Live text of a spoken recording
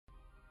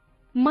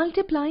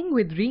Multiplying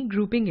with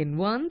regrouping in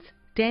ones,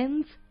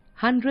 tens,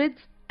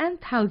 hundreds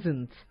and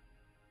thousands.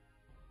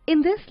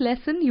 In this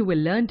lesson, you will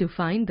learn to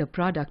find the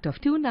product of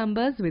two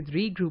numbers with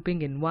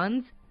regrouping in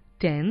ones,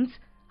 tens,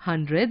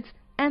 hundreds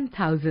and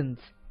thousands.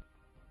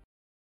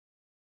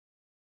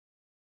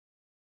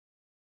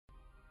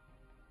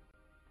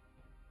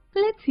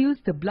 Let's use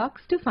the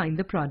blocks to find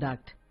the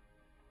product.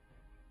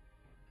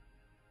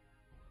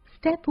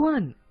 Step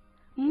 1.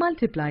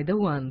 Multiply the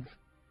ones.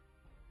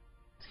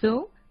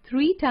 So,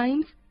 3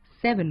 times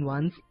 7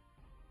 ones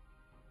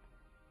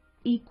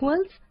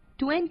equals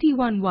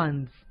 21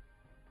 ones.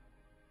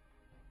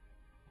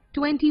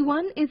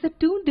 21 is a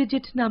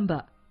two-digit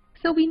number,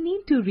 so we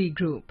need to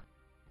regroup.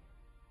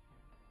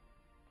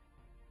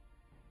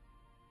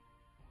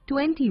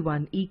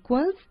 21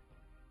 equals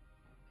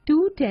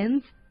 2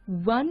 tens,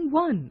 1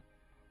 1.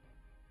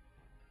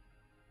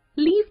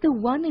 Leave the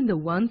 1 in the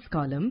ones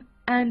column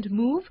and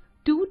move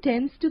 2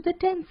 tens to the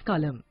tens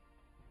column.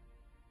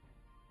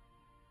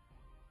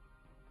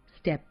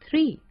 Step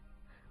 3.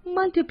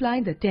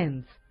 Multiply the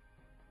tens.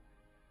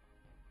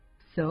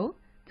 So,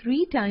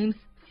 3 times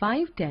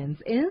 5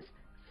 tens is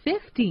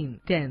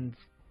 15 tens.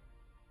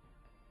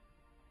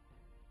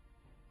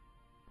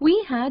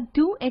 We had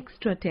 2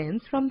 extra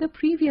tens from the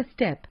previous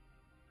step.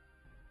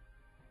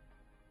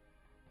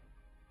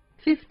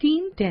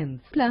 15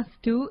 tens plus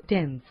 2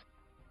 tens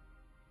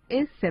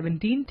is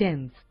 17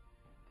 tens,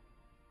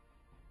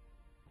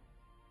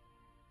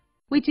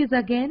 which is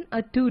again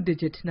a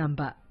two-digit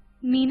number,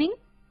 meaning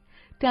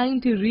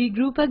time to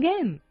regroup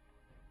again.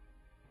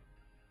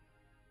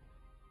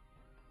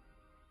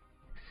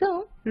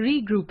 So,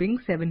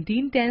 regrouping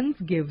 17 tens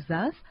gives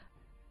us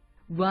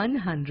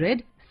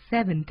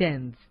 107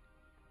 tens.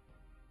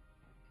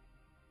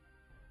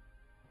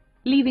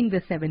 Leaving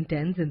the 7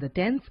 tens in the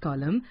tens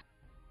column,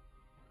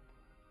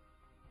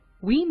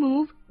 we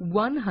move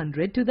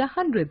 100 to the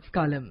hundreds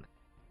column.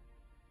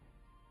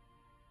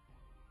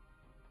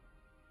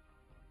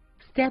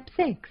 Step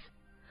 6.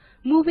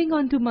 Moving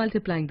on to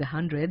multiplying the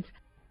hundreds.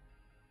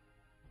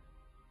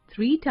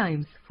 3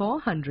 times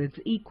 4 hundreds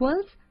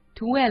equals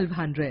 12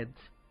 hundreds.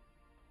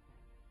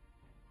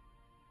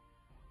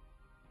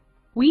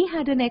 We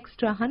had an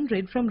extra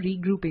 100 from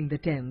regrouping the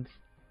tens.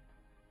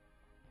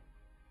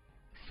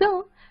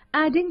 So,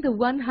 adding the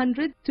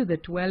 100 to the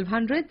 12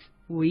 hundreds,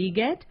 we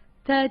get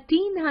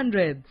 13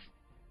 hundreds.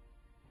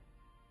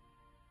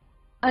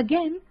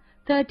 Again,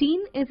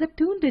 13 is a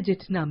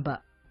two-digit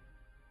number.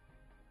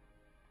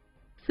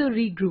 So,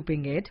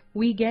 regrouping it,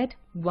 we get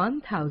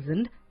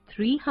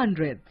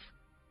 1,300s.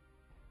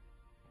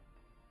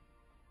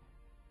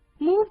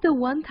 Move the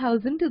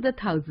 1,000 to the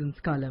thousands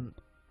column.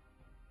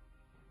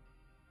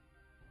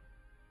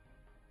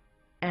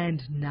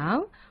 And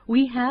now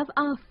we have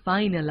our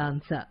final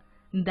answer,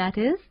 that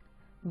is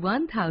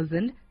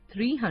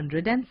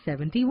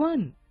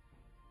 1,371.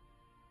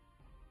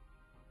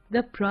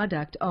 The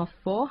product of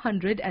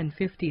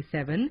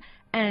 457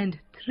 and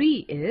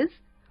 3 is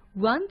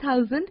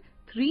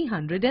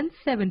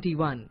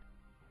 1,371.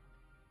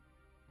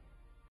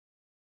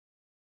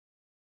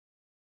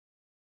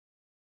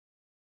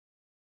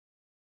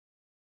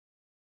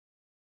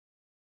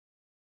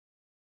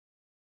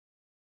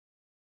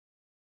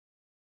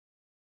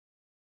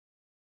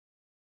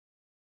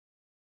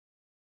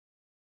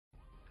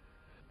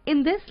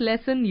 In this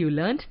lesson, you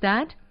learnt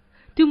that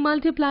to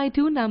multiply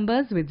two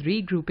numbers with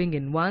regrouping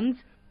in ones,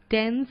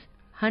 tens,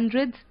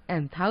 hundreds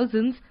and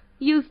thousands,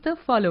 use the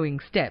following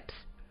steps.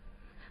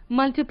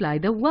 Multiply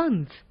the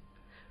ones.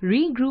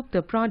 Regroup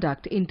the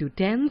product into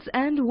tens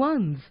and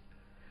ones.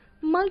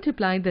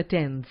 Multiply the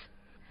tens.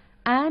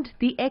 Add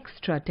the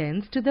extra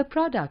tens to the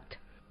product.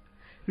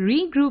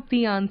 Regroup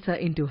the answer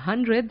into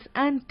hundreds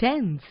and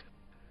tens.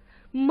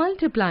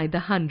 Multiply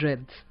the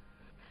hundreds.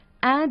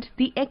 Add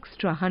the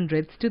extra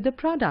hundreds to the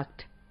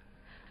product.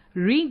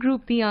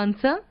 Regroup the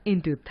answer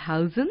into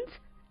thousands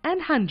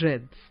and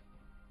hundreds.